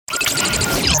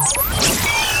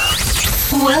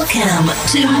Welcome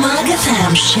to Mug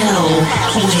FM Show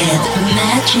with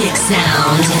Magic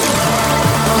Sound.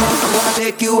 I wanna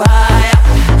take you higher.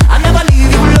 I never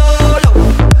leave you low, low.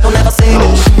 Don't ever say no.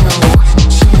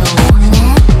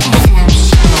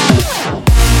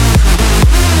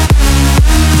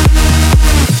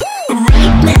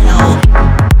 Right now,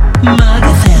 Mug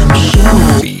FM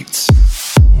Show beats.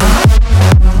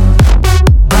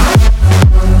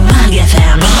 Mug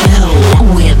FM Show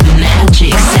with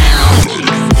Magic Sound.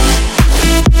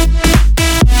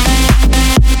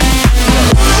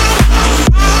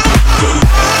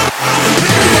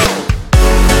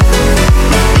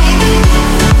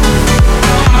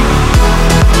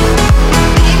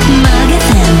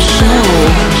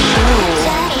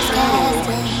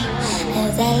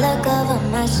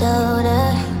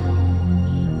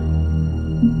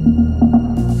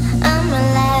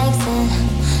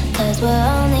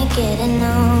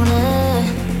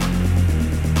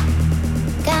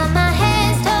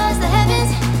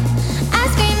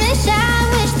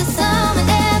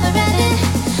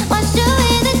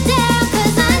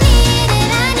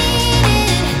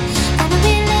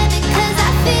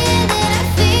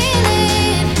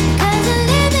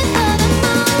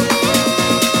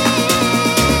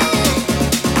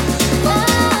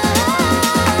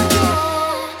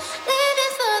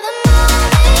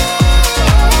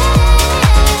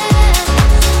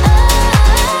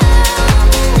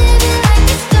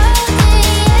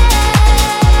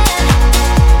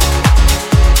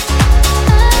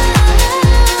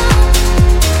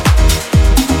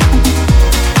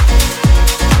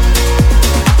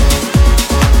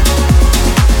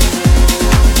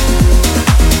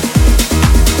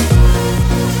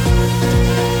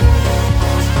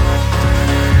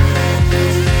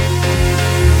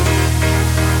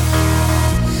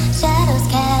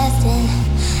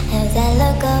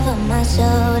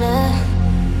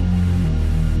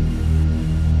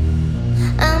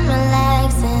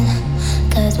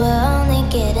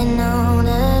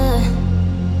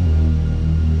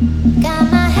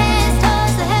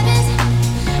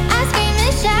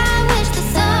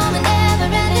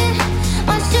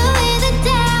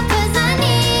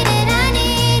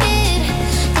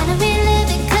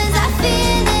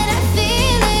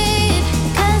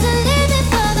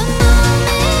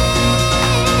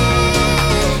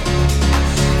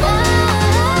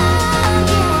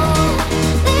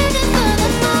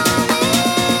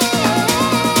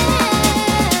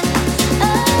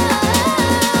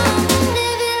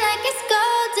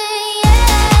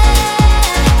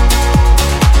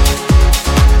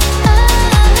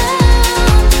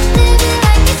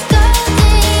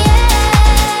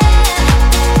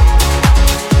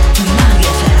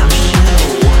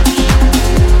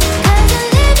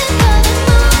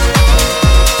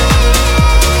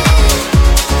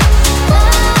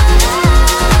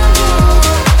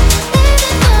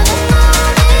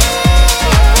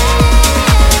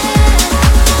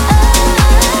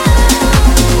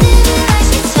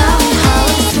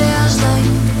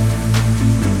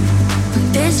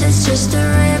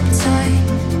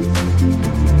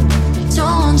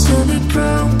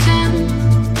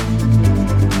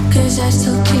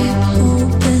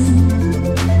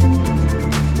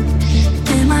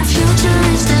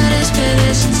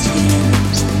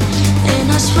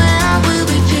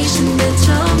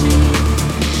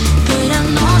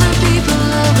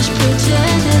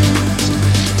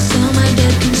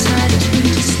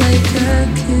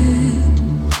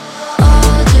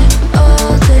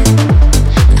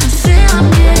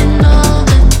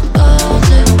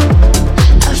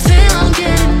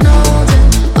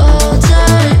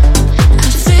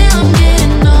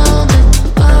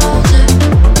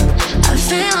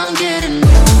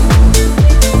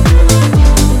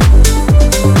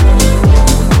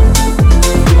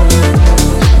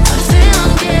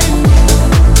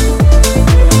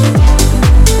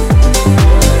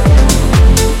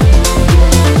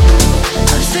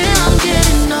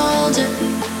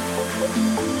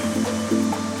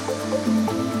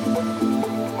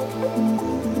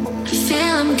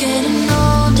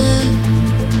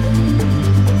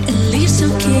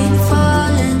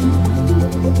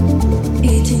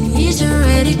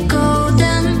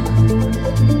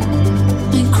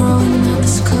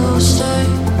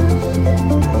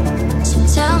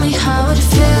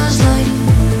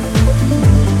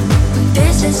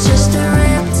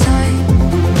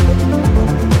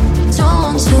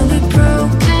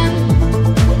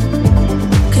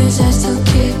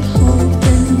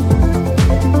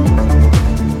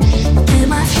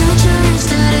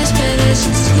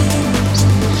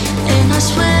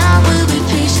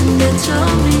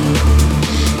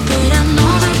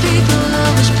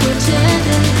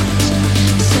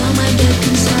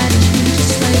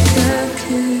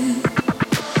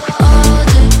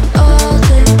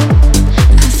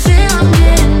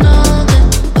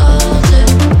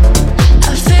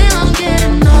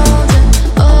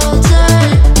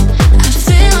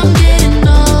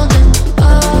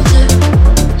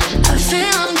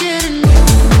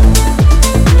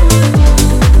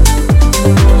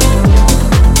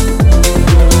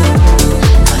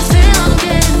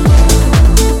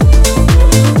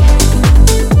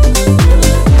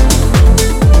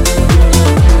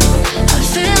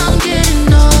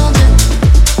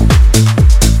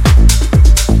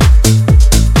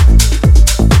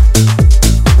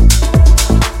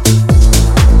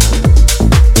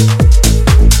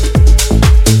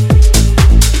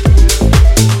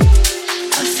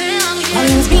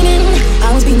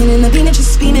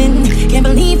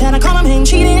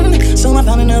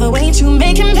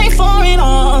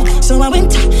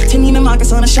 and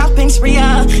Marcus on a shopping spree,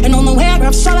 and on the way I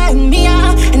grabbed Sola and Mia.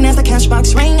 And as the cash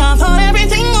box rang, I thought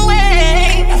everything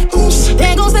away. Oops,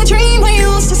 there goes the dream we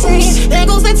used to say. There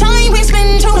goes the time we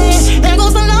spent away. There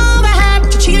goes the love I had,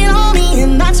 but you cheated on me,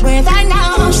 and that's where that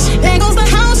now. There goes the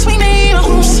house we made.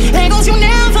 Oops, there goes you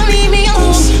never leave me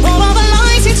alone. All the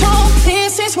lies you told,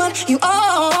 this is what you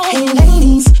owe. Hey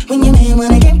ladies, when your man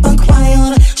wanna get buck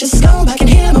wild, just go back and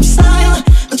hit him up style.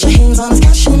 Put your hands on his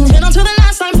cash and head on to the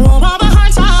last time for all the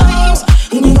hard times.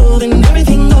 When you go, then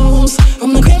everything goes,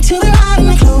 from the crib to the ride and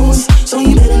the clothes. So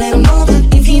you better let him know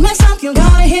that if he mess up, you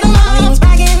gotta hit him up. I was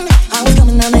bragging, I was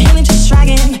coming down the hill and just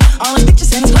dragging all his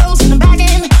pictures and his clothes in the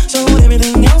bagging. So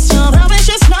everything else, your love is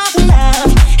just nothing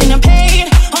left. And I paid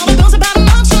all the bills about a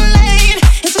month too late.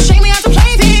 It's a shame we have to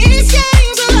play these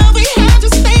games. The love we had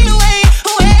just fade away,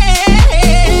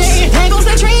 away. There goes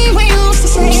the dream we used to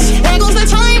say. There goes the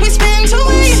time we spent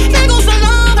away. There goes the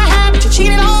love I had, but you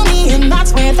cheated on me, and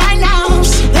that's where that now.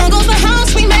 There goes the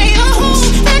house we made a home.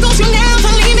 There goes you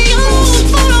never leave me alone.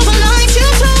 For all the nights you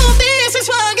told, this is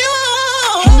what you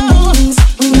owe. Hey ladies,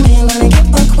 when your man wanna get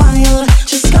buck wild,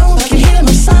 just go back and hit him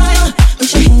up style. Put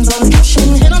your hands on his cash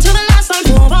and head on to the last time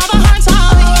for all the hard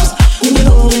times. When you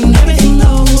go, then everything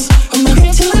goes, from the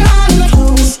crib to the ride and the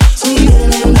clothes. So you better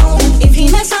let him know that if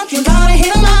he mess up, you gotta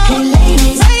hit him up. Hey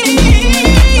ladies,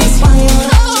 ladies, wild,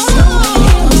 just go back and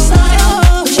hit him up style.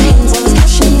 Put your hands on his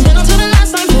cash and head on to the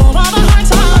last time for all the hard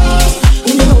times.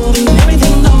 When you go, then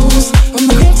everything goes, from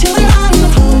the crib to the ride and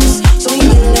the clothes. So you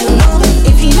better let him know that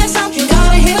if he mess up, you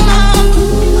gotta hit him up.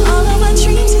 All of my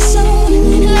dreams are sown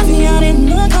and left me out in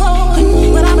the cold.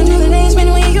 What happened to the days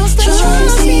when we used to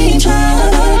trust each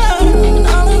other?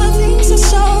 All of the things are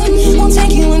shown won't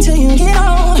take you until you get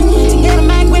old to get them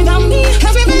back without me.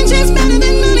 'Cause revenge is better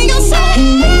than none of your say.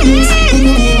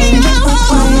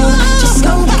 Just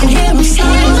go back and hit him up style.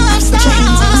 Put your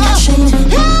hands on his cash and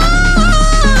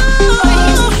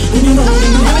when you go,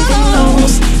 then everything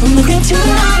goes, from the crib to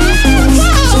the ride and the clothes.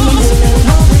 So you better let him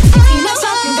know that if he mess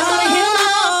up, you gotta hit him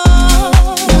up.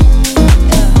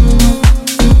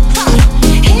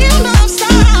 Hit him up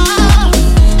style.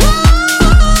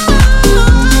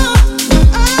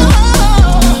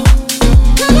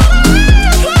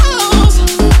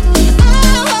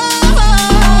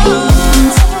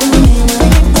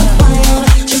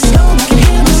 Just go back and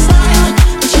hit him up style.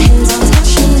 Put your hands on his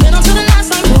cash and head on to the last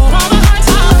time for all the hard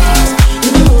times.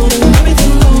 When you go, then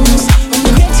everything goes, from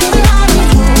the crib to the ride and the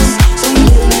clothes. So you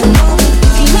better let him know that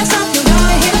if he mess up, you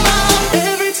gotta hit him up.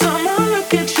 Every time I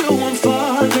look at you, I'm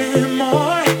falling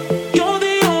more. You're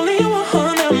the only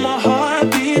one that my heart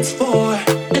beats for.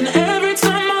 And every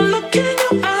time I look in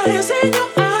your eyes,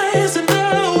 and the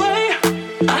way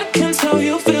I can tell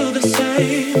you feel the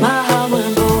same. My heart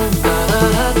went boom, da da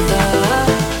da da.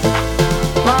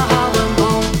 My heart went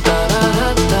boom, da da da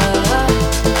da.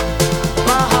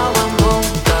 My heart went boom,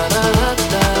 da da da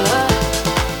da.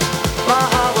 My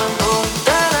heart went boom,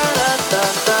 da da da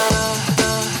da.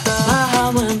 My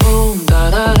heart went boom, da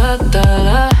da da da.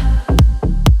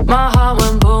 My heart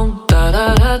went boom, da da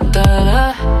da da.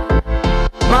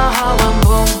 My heart went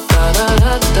boom, da da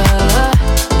da da. My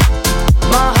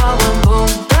heart went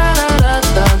boom, da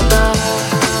da da da.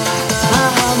 My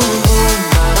heart went boom,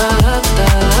 da da da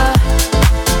da.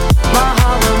 My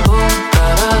heart went boom, da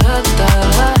da da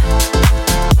da.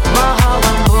 My heart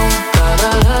went boom, da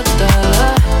da da da.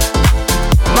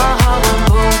 My heart went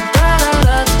boom, da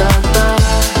da da da.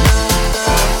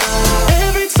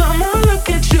 Every time I look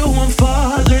at you, I'm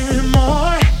falling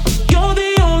more. You're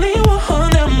the only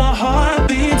one that my heart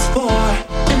beats for.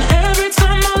 And every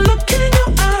time I look in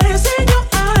your eyes,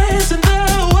 and the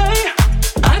way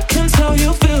I can tell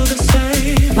you feel the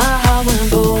same. My heart went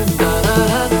boom, da da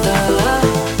da da.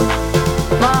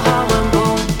 My heart went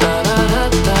boom, da da da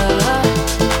da.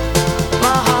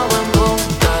 My heart went boom,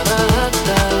 da da da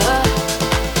da.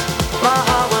 My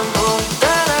heart went boom,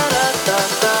 da da da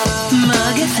da.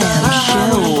 Mug FM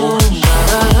Show. We'll be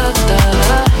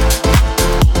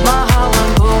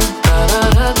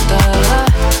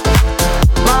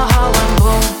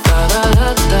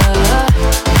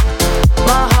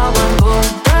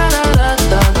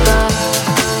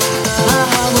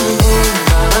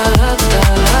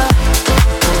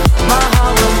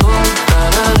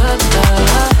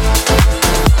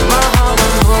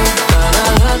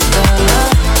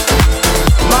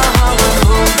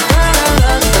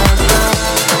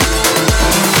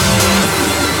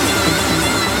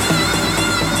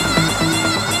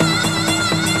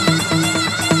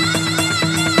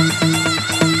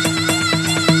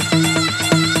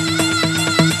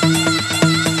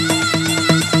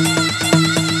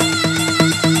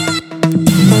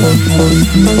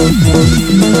right back.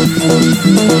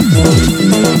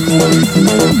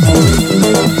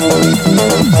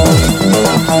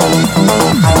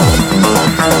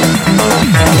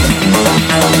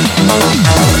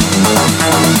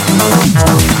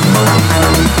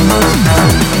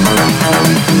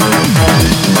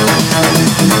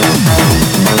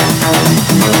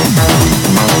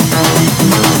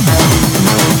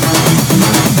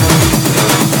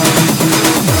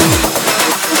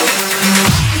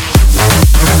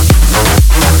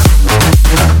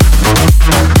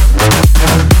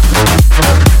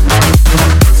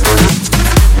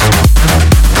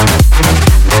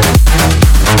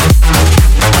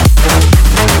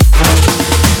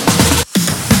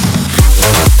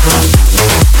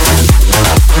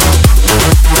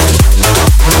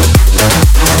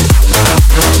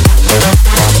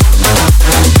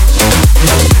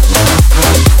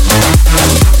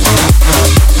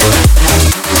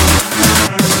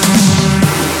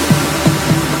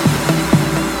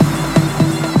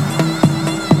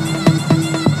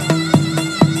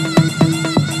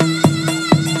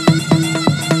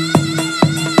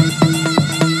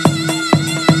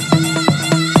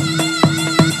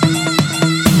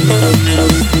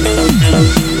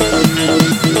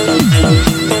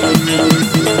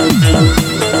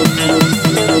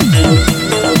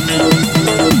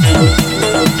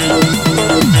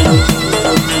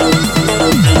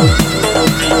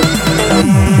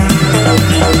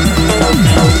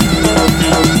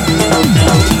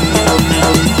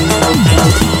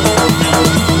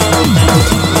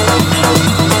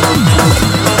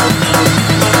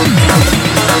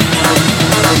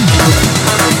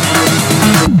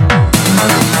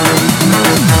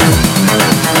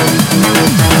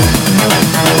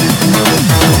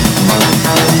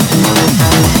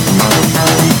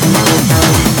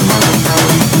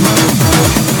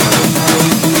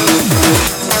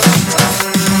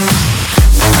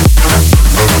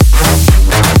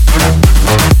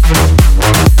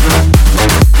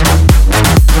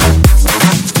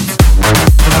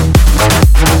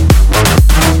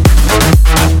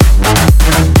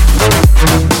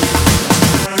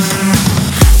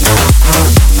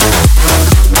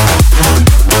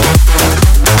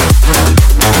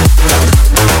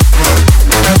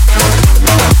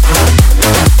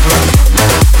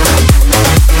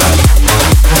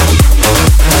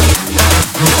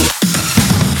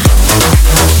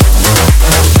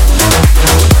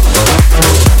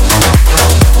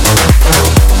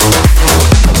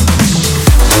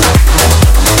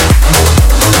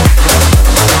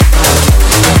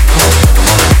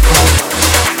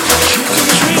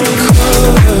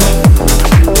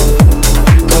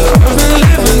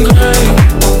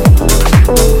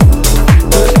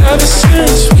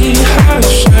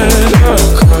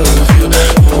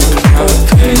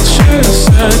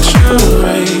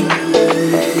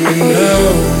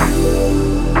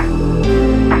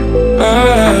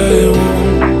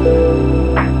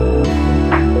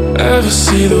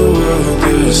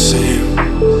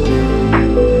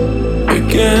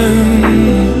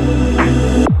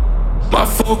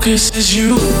 focus is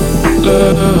you,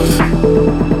 love.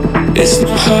 It's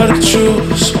not hard to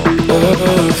choose,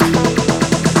 love.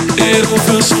 It all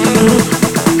feels so new,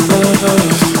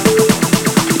 love.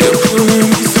 You're pulling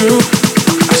me through.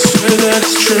 I swear that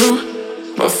it's true.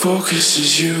 My focus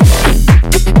is you.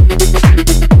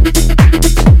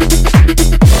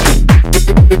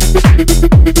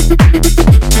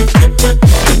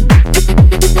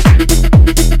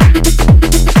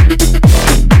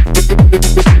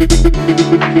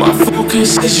 My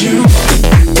focus is you.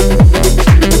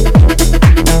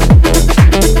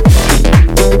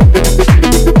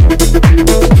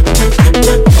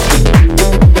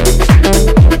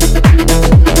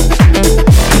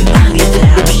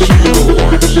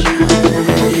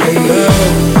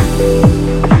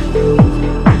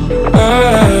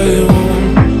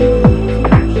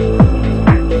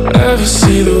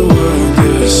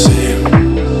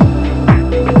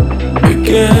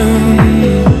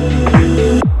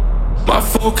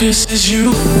 Focus is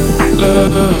you,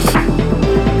 love.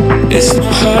 It's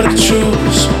not hard to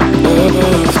choose,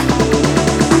 love.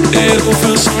 It all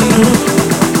feels so new,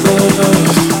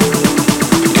 love.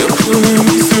 You're pulling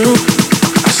me through.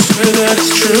 I swear that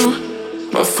it's true.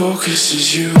 My focus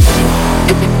is you.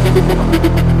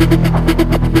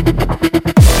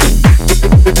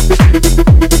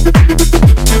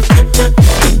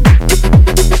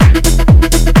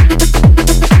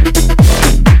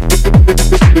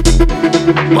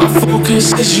 My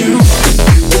focus is you.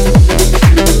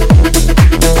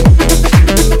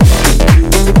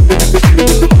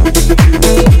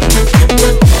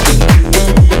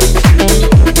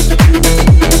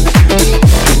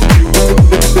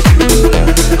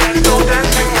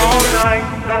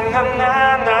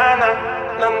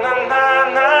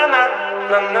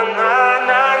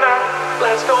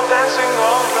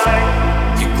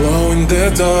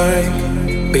 the dark,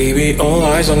 baby, all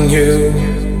eyes on you.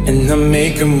 And I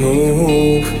make a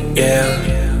move, yeah.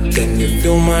 Can you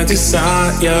feel my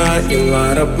desire? You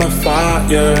light up my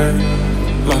fire,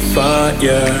 my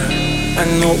fire. I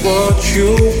know what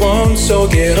you want, so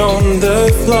get on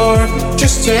the floor.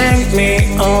 Just turn me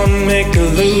on, make me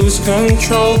lose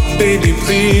control. Baby,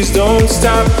 please don't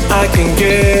stop, I can't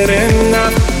get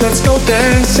enough. Let's go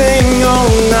dancing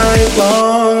all night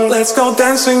long. Let's go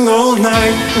dancing all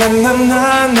night. Na na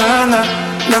na na na,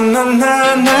 na na na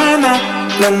na na,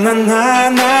 na na na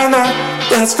na na.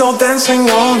 Let's go dancing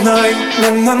all night. Na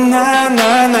na na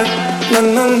na na, na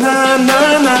na na na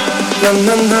na, na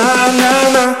na na na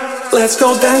na. Let's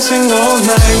go dancing all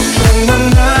night. Na na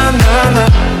na na na,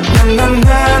 na na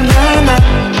na na,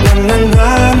 na na na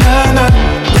na na.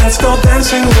 Let's go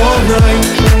dancing all night.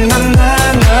 Na na na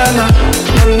na na,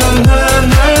 na na na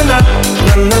na,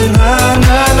 na na na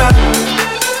na na.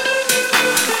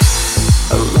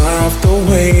 I love the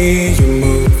way you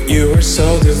move, you are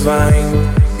so divine.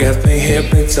 Got me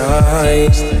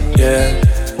hypnotized, yeah.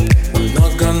 I'm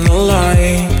not gonna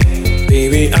lie,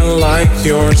 baby, I like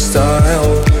your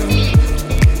style.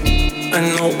 I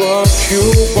know what you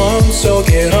want, so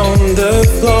get on the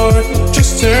floor.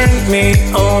 Just turn me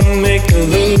on, make me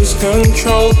lose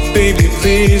control. Baby,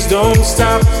 please don't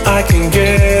stop, I can't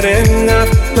get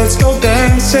enough. Let's go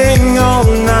dancing all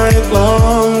night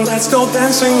long. Let's go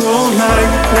dancing all night.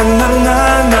 Na na na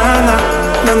na na,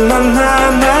 na na na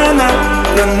na na,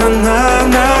 na na na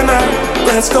na na.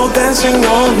 Let's go dancing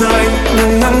all night. Na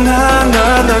na na na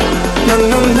na, na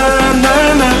na na na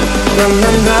na, na na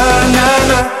na na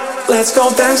na. Let's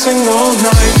go dancing all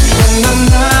night. Na na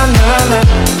na na na,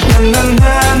 na na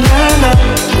na na,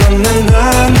 na na na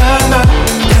na na.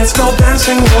 Let's go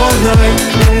dancing all night.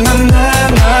 Na na na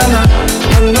na na,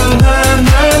 na na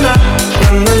na na,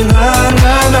 na na na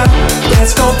na na.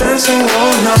 Let's go dancing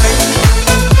all night.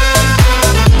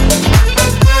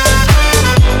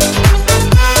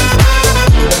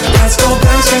 Let's go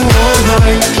dancing all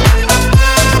night.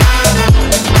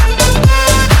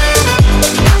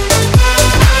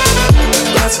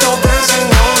 Let's go dancing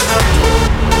all night.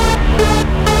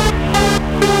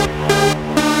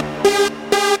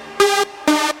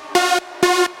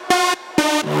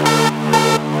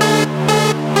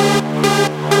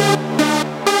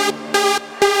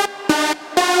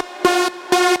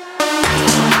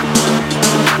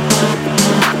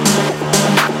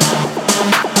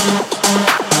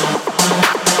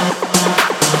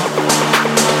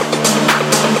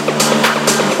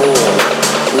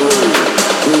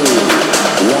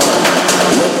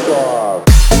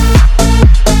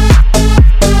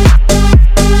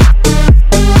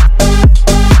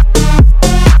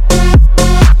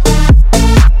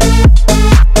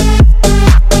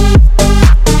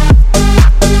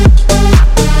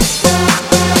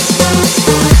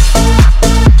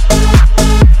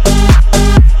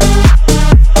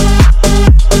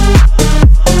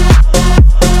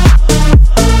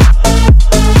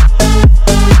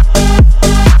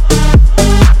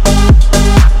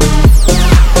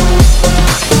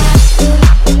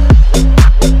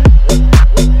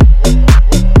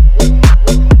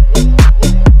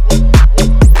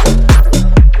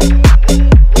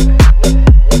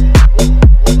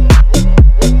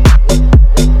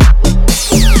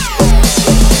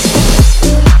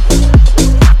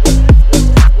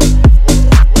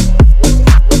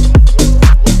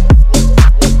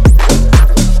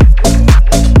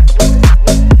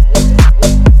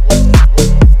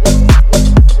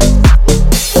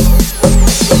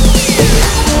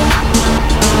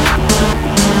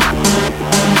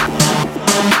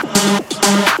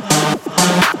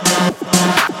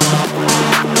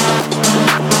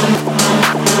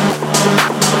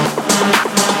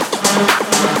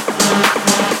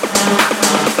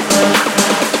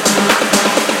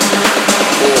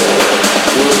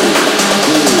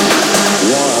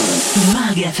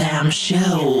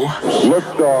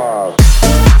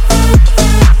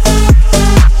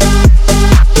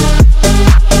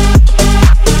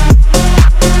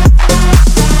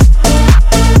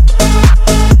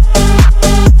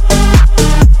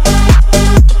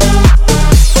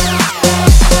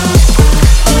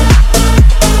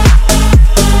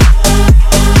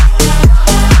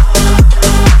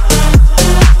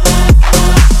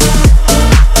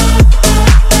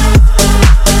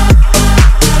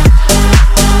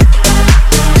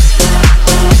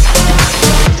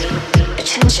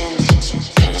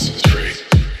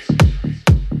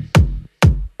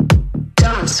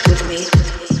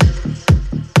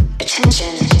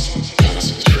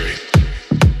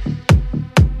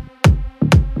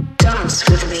 Dance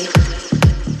with me.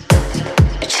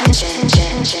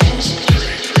 Attention.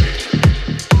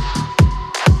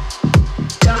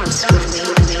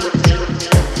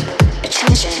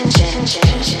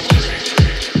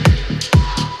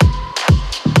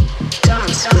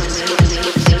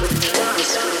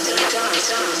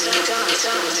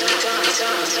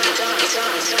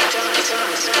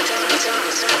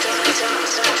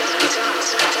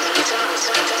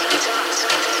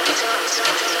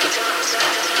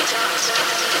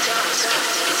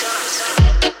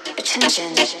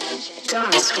 Attention,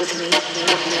 dance with me.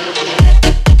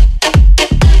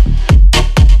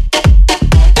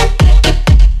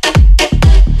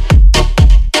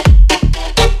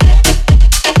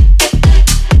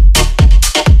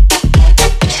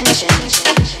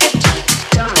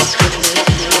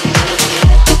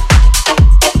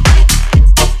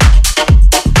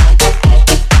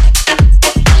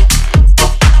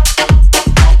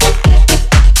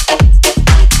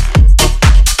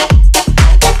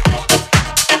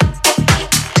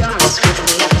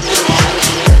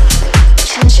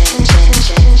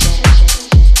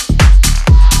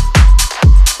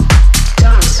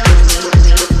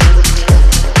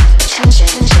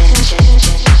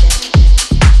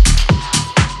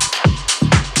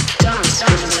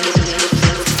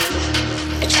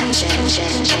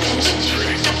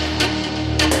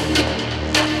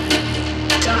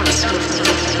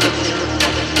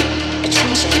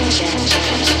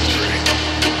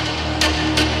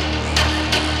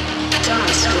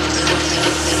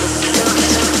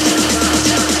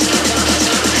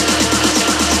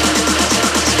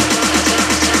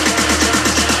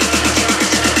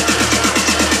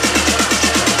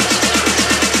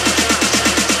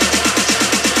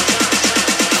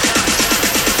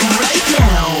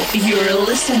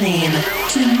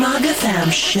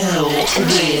 Show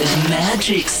with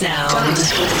Magic Sound.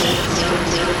 Dance with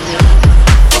me.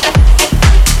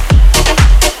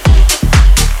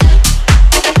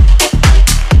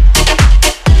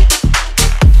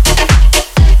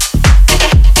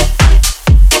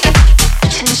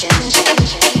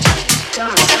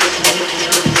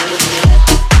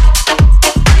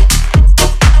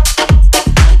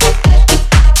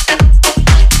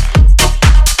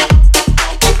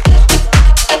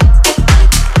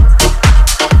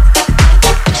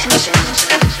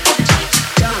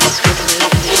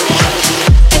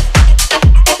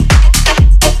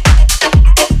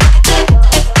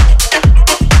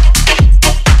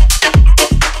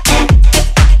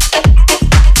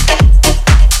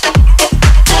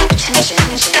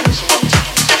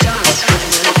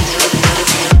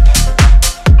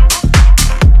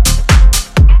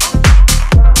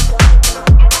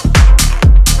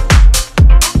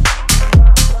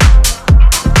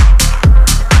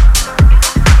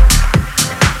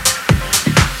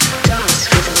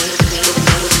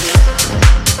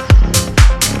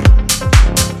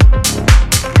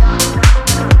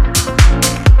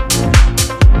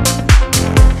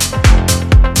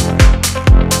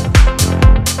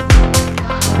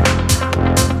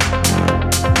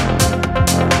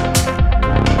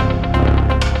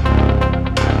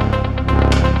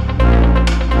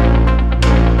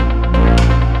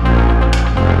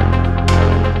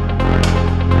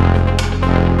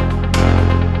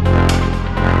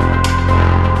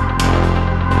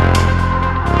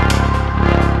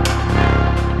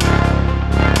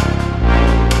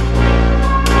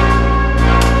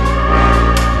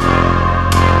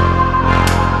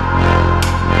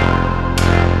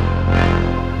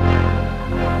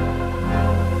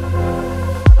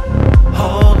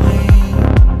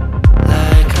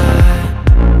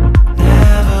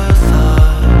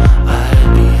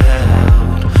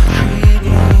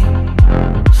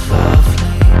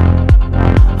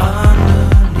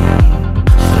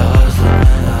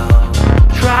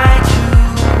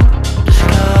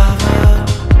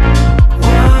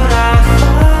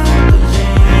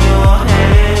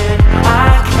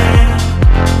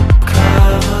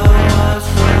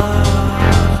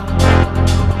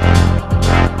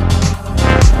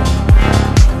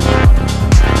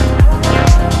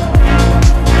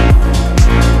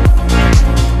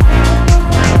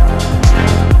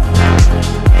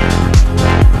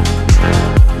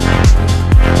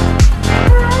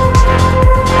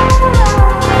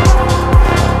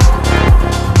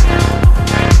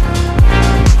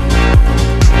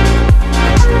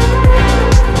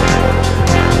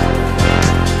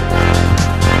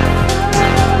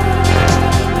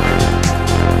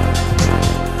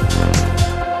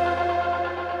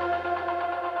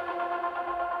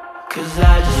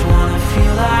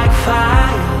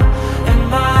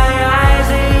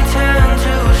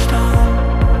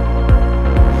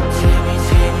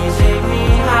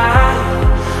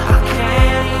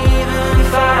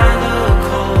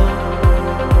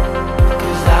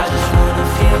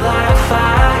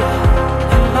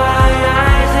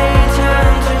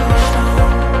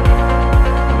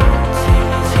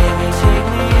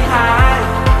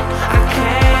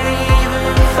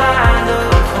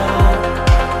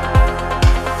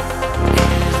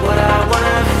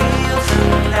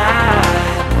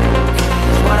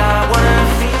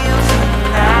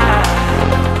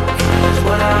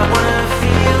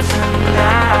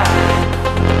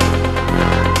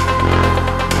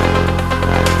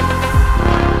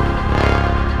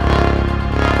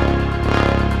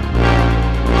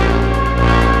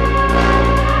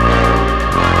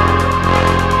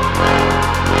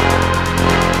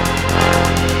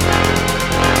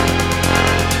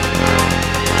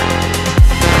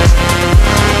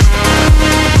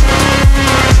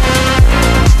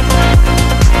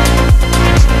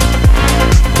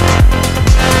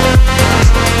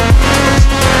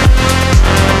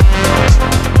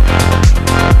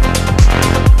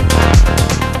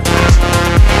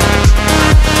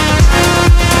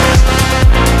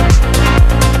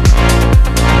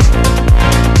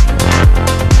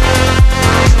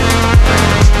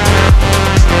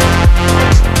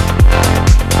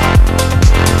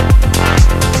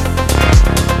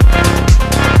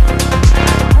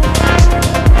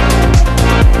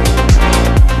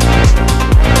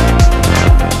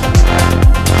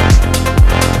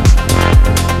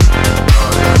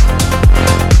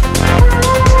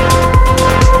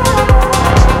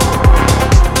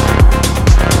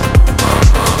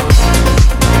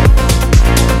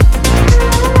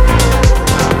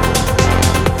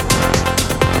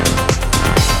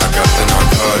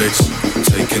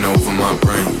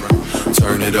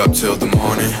 up till the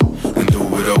morning and do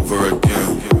it over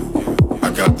again. I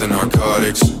got the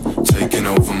narcotics taking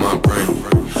over my brain.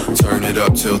 Turn it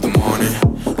up till the morning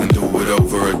and do it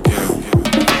over again.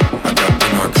 I got the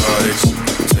narcotics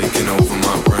taking over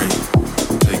my brain.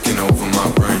 Taking over my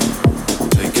brain.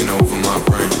 Taking over my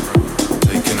brain.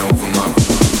 Taking over my brain.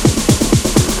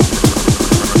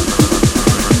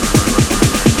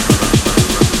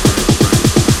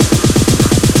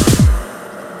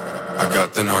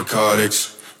 The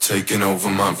narcotics taking over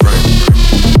my brain.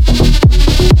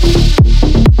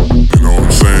 You know what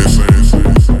I'm saying?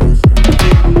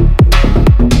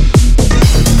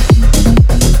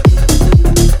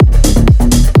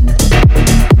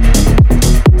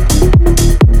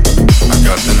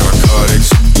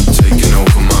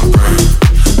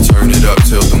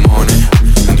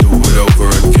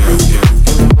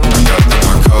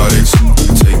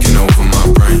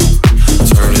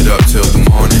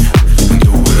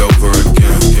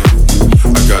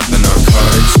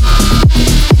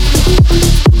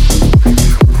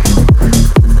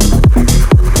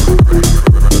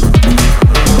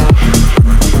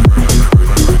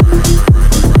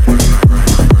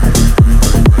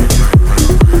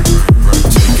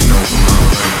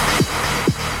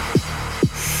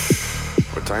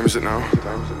 Is it now?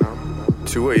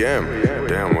 2 a.m.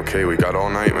 Damn, okay, we got all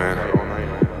night, man.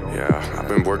 Yeah, I've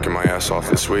been working my ass off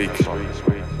this week.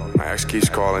 My ex keeps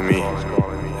calling me.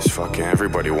 It's fucking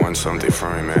everybody wants something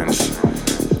from me, man.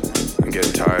 I'm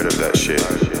getting tired of that shit.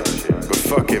 But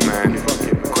fuck it, man.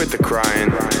 Quit the crying.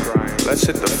 Let's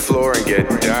hit the floor and get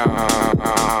down.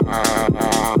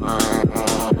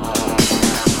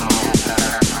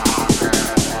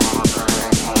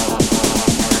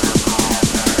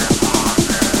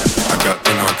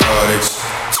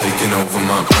 Taking over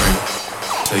my brain,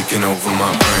 taking over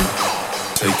my brain,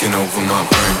 taking over my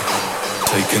brain,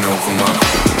 taking over my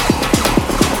brain.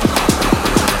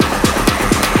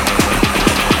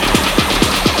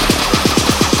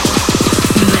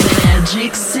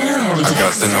 Magic sound. I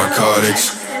got the narcotics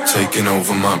taking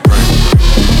over my brain.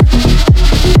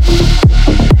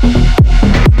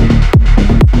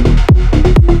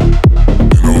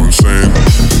 You know what I'm saying?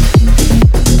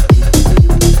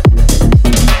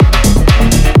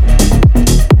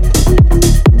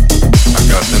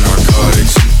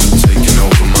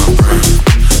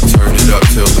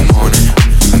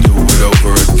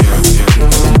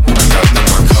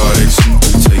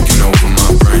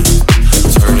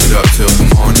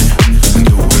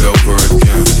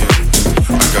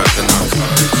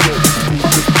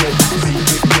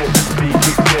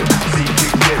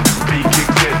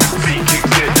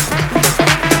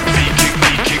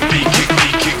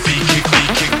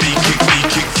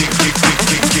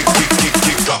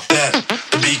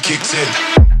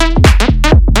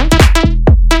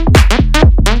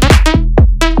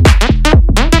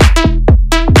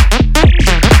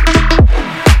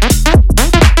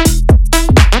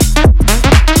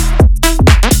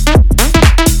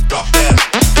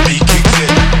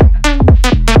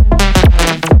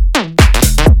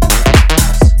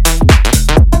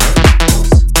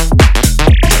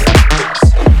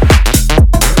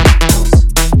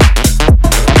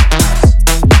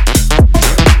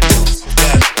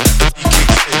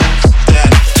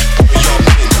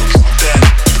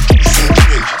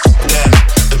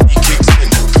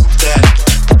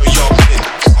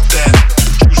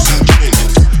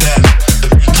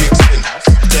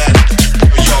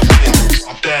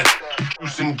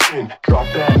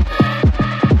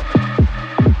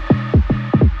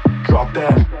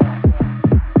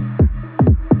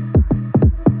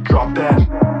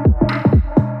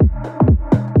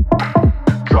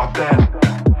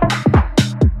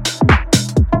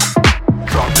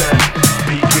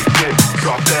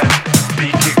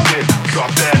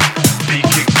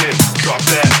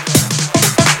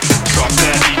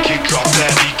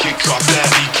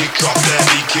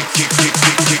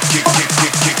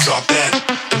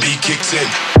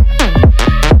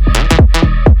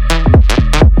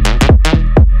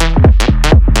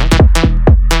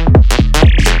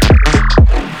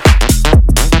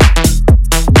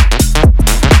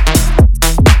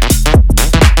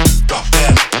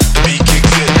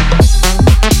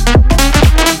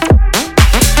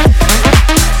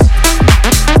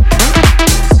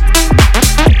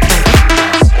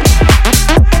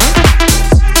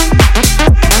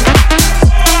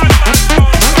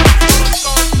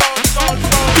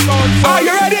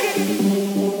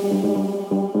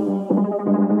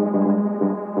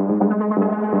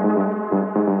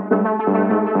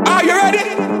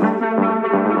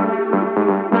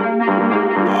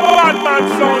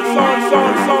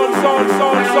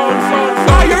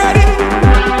 Are you ready?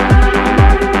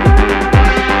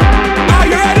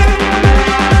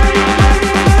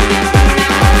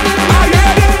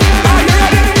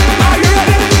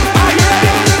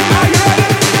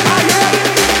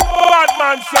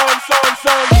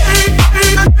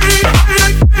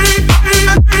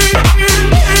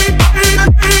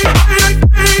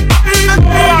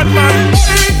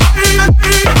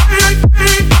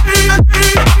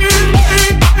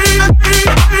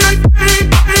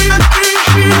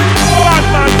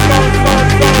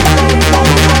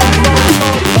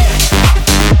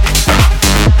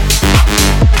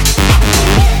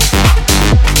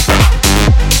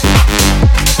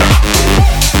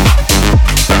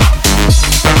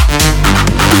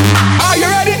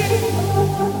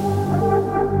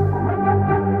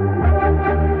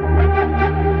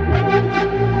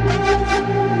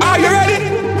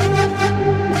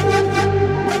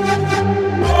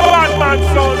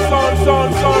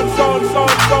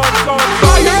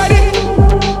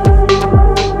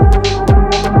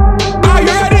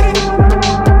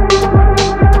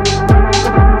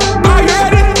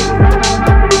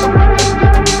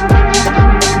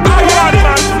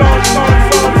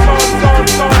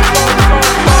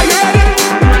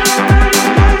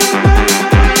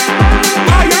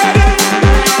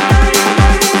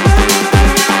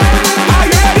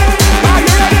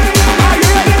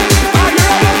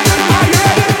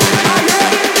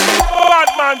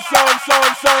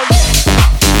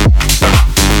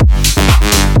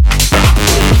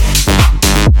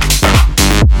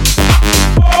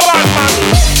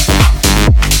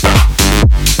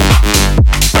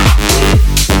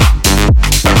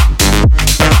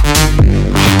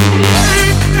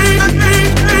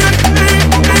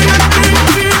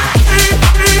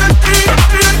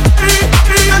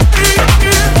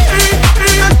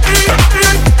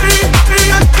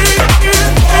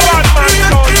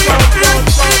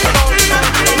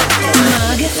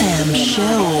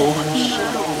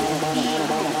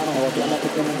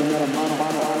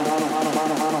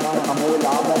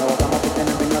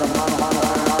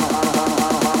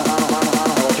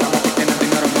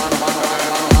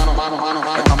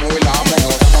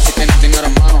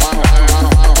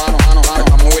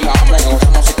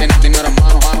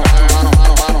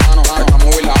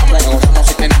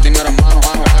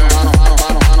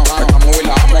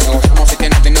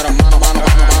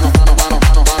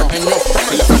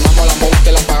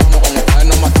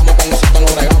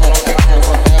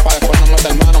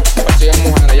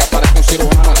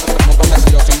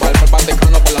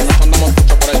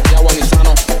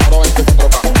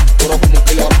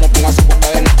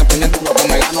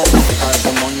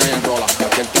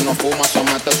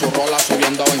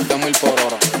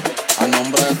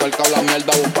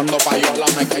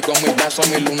 eso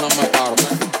mi luna me paro.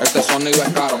 Este sonido es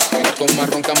caro, que tú me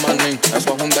roncas manín,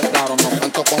 eso es un descaro. No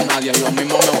cuento con nadie, lo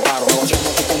mismo me amparo.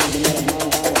 Negociamos si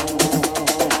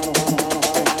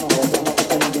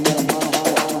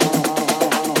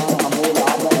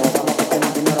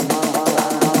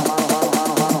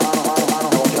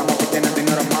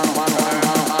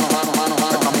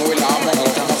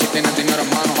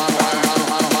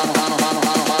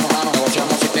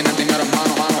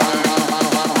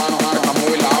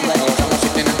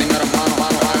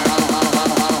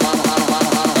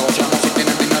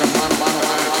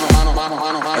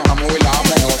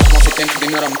tienes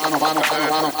dinero en mano.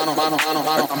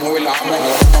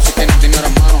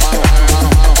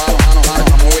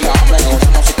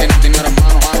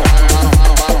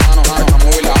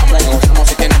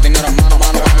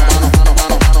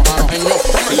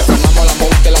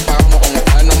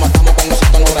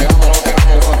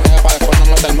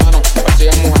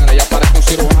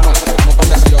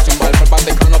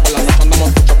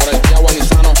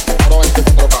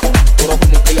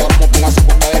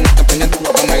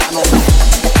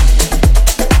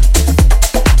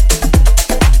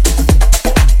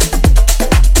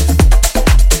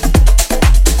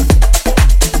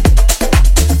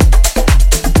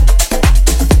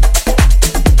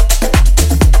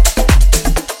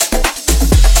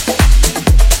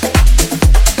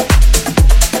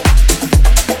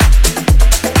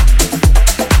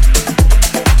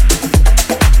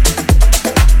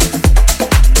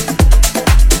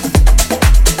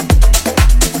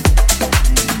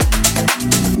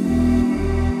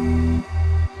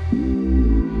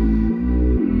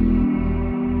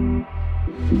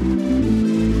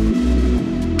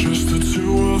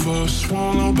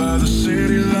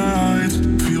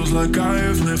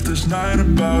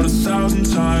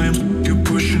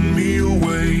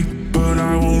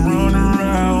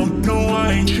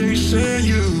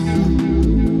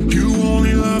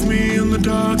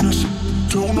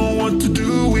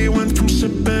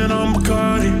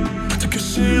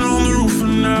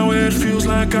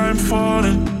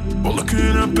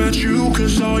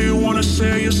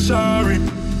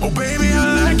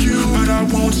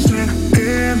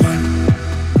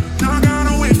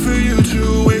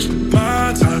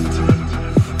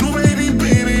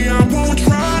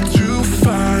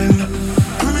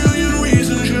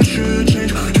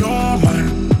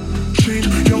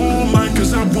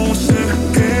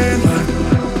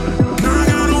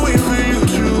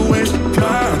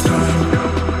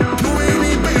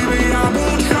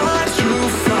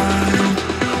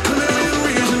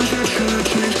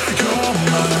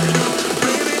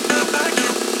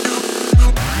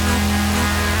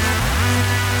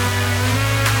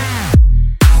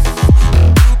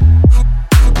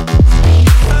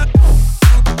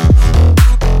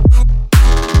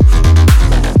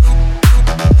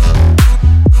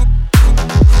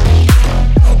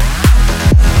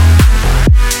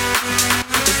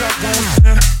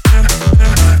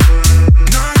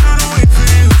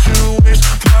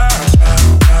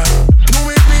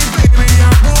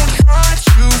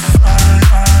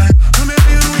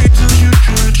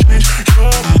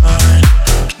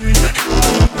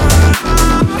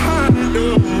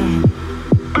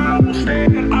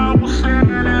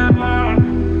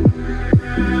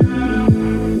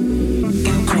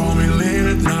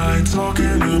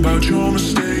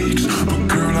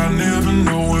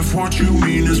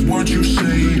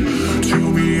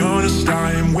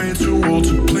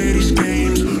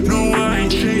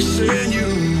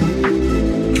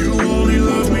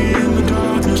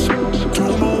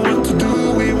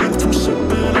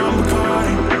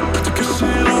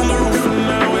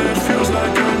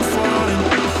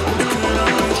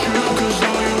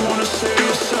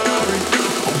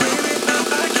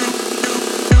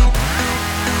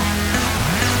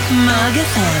 Mug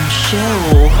FM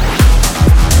Show.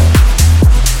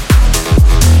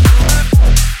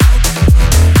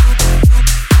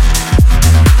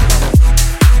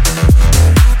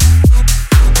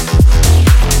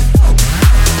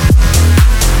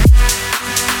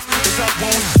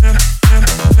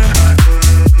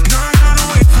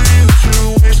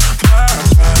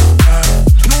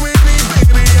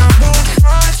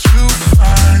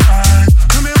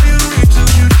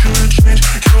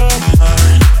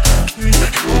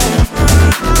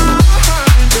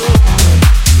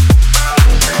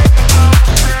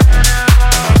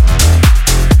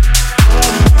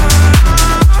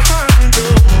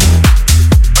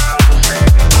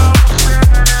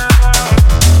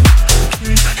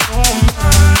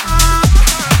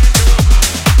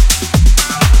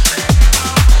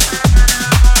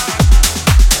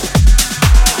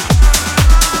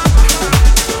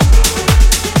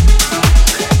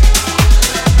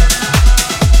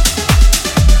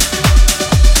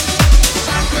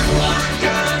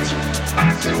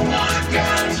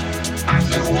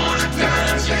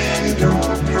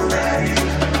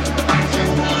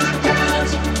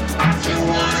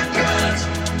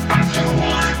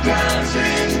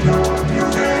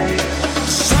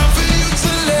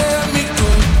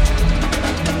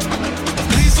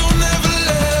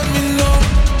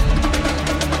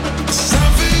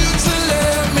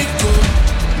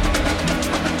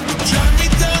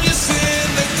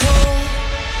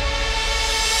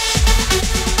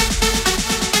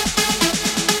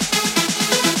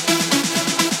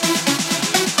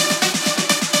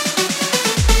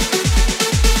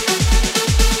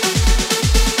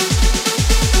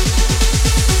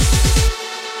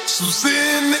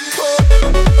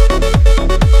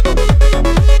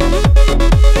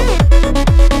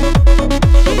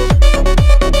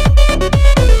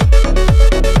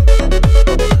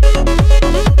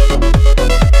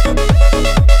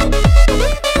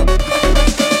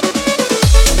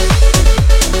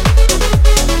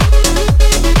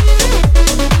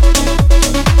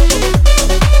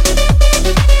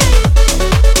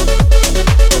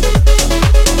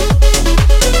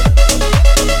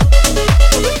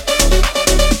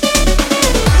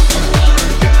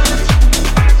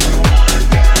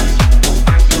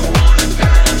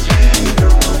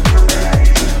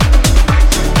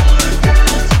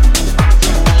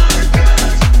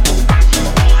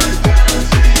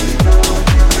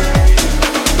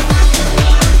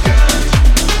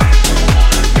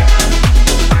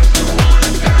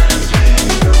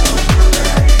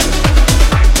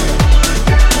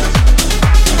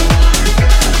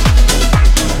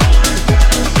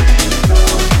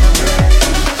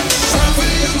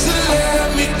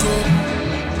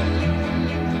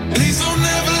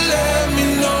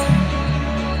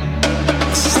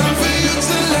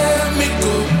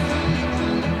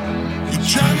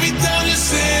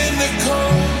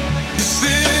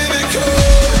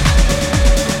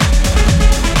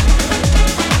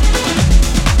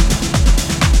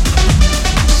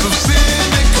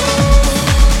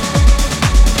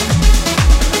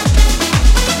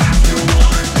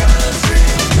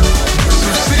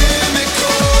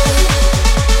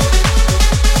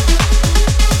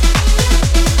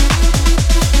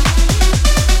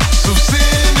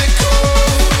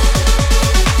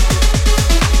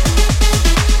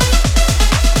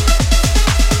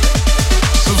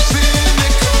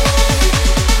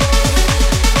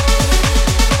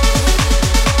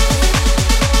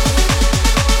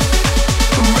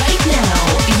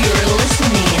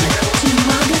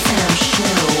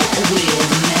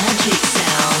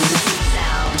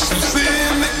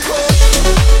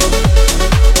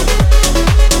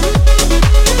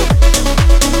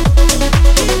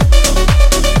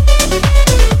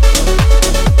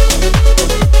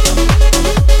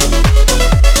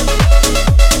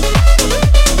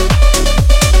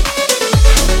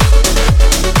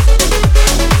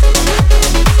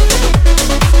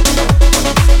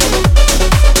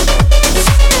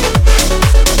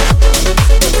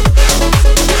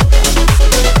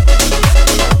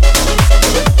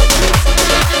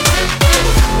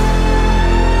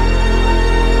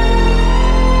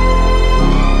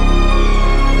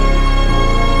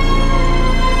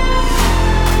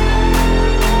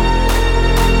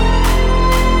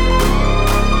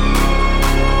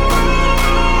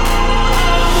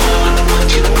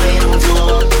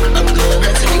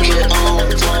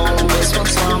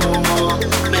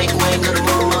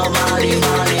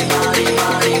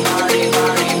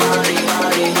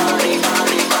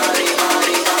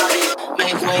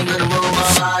 Make way, gonna move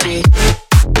my body.